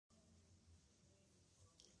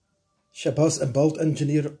Shabazz and Bolt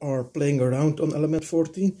Engineer are playing around on Element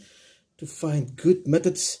 14 to find good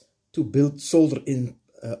methods to build solder-in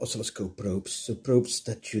oscilloscope probes. So probes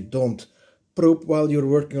that you don't probe while you're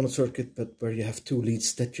working on a circuit, but where you have two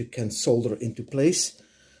leads that you can solder into place.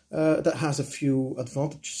 That has a few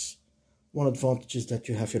advantages. One advantage is that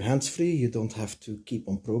you have your hands free, you don't have to keep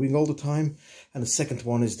on probing all the time. And the second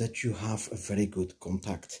one is that you have a very good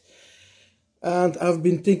contact. And I've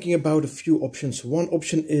been thinking about a few options. One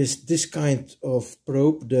option is this kind of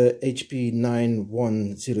probe, the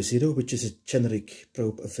HP9100, which is a generic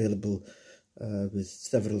probe available with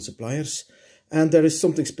several suppliers. And there is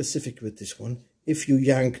something specific with this one. If you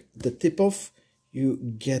yank the tip off, you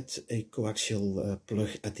get a coaxial plug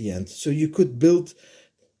at the end. So you could build,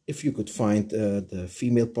 if you could find the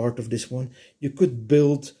female part of this one, you could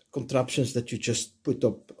build contraptions that you just put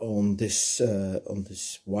up on this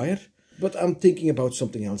wire. But I'm thinking about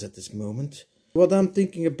something else at this moment. What I'm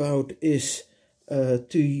thinking about is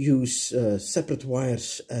to use separate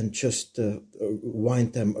wires and just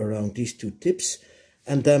wind them around these two tips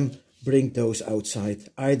and then bring those outside,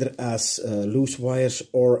 either as loose wires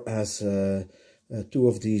or as two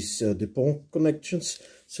of these Dupont connections,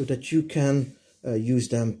 so that you can use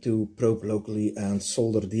them to probe locally and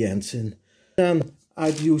solder the ends in. Then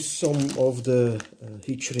I'd use some of the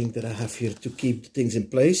heat shrink that I have here to keep things in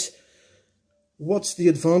place. What's the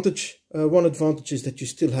advantage? One advantage is that you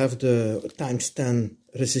still have the ×10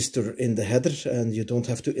 resistor in the header and you don't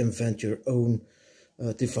have to invent your own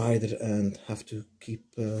divider and have to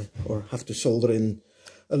keep or have to solder in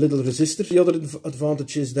a little resistor. The other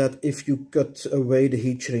advantage is that if you cut away the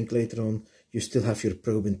heat shrink later on, you still have your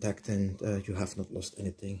probe intact and you have not lost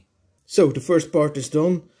anything. So the first part is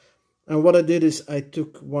done, and what I did is I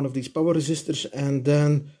took one of these power resistors and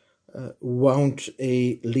then wound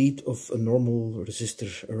a lead of a normal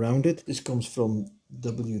resistor around it. This comes from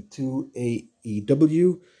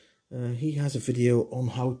W2AEW. He has a video on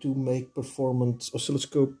how to make performance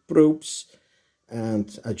oscilloscope probes,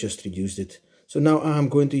 and I just reused it. So now I'm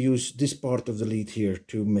going to use this part of the lead here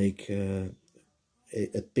to make a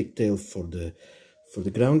pigtail for the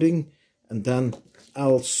grounding, and then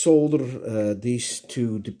I'll solder these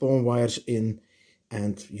two Dupont wires in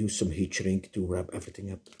and use some heat shrink to wrap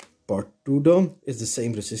everything up. Part 2 done is the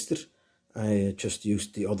same resistor. I just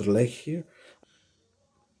used the other leg here.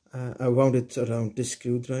 I wound it around this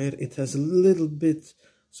screwdriver. It has a little bit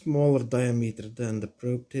smaller diameter than the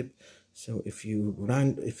probe tip, so if you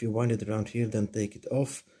wind it around here, then take it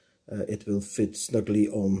off, it will fit snugly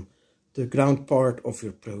on the ground part of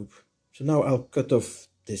your probe. So now I'll cut off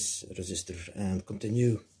this resistor and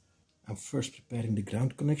continue. I'm first preparing the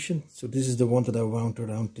ground connection. So this is the one that I wound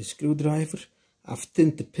around the screwdriver. I've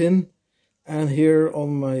tinned the pin, and here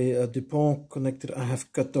on my Dupont connector I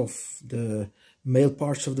have cut off the male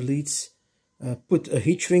parts of the leads, put a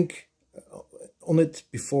heat shrink on it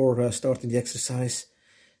before starting the exercise,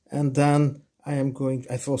 and then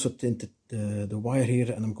I've also tinted the wire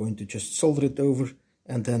here, and I'm going to just solder it over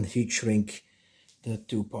and then heat shrink the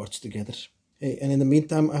two parts together. Okay, and in the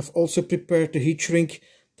meantime I've also prepared the heat shrink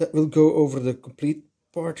that will go over the complete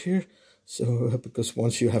part here, so because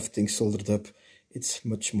once you have things soldered up, it's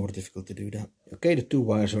much more difficult to do that. Okay, the two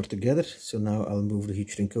wires are together, so now I'll move the heat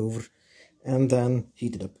shrink over and then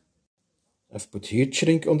heat it up. I've put heat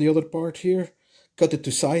shrink on the other part here, cut it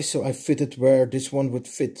to size, so I fitted where this one would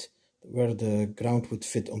fit, where the ground would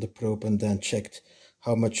fit on the probe, and then checked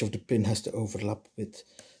how much of the pin has to overlap with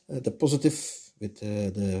the positive, with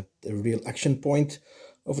the real action point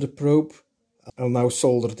of the probe. I'll now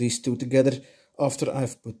solder these two together after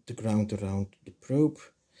I've put the ground around the probe.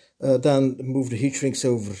 Then move the heat shrinks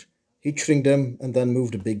over, heat shrink them, and then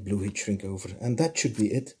move the big blue heat shrink over, and that should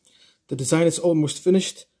be it. The design is almost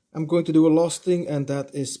finished. I'm going to do a last thing, and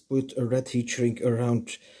that is put a red heat shrink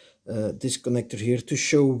around this connector here to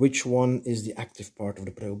show which one is the active part of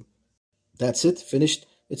the probe. That's it, finished.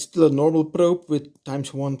 It's still a normal probe with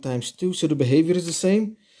 ×1 ×2, so the behavior is the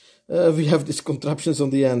same. We have these contraptions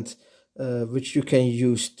on the end, which you can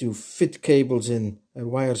use to fit cables in,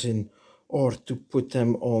 wires in, or to put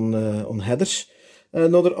them on headers.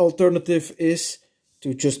 Another alternative is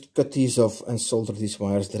to just cut these off and solder these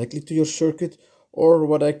wires directly to your circuit, or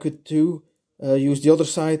what I could do, use the other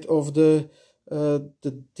side of the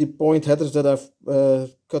point headers that I've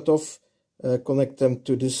cut off, connect them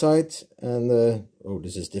to this side, and oh,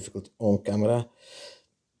 this is difficult on camera,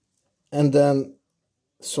 and then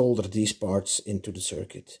solder these parts into the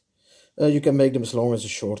circuit. You can make them as long as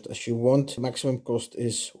as short as you want. Maximum cost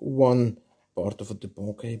is one part of a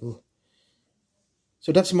Dupont cable.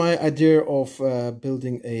 So that's my idea of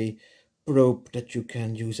building a probe that you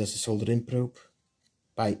can use as a solder-in probe.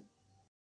 Bye.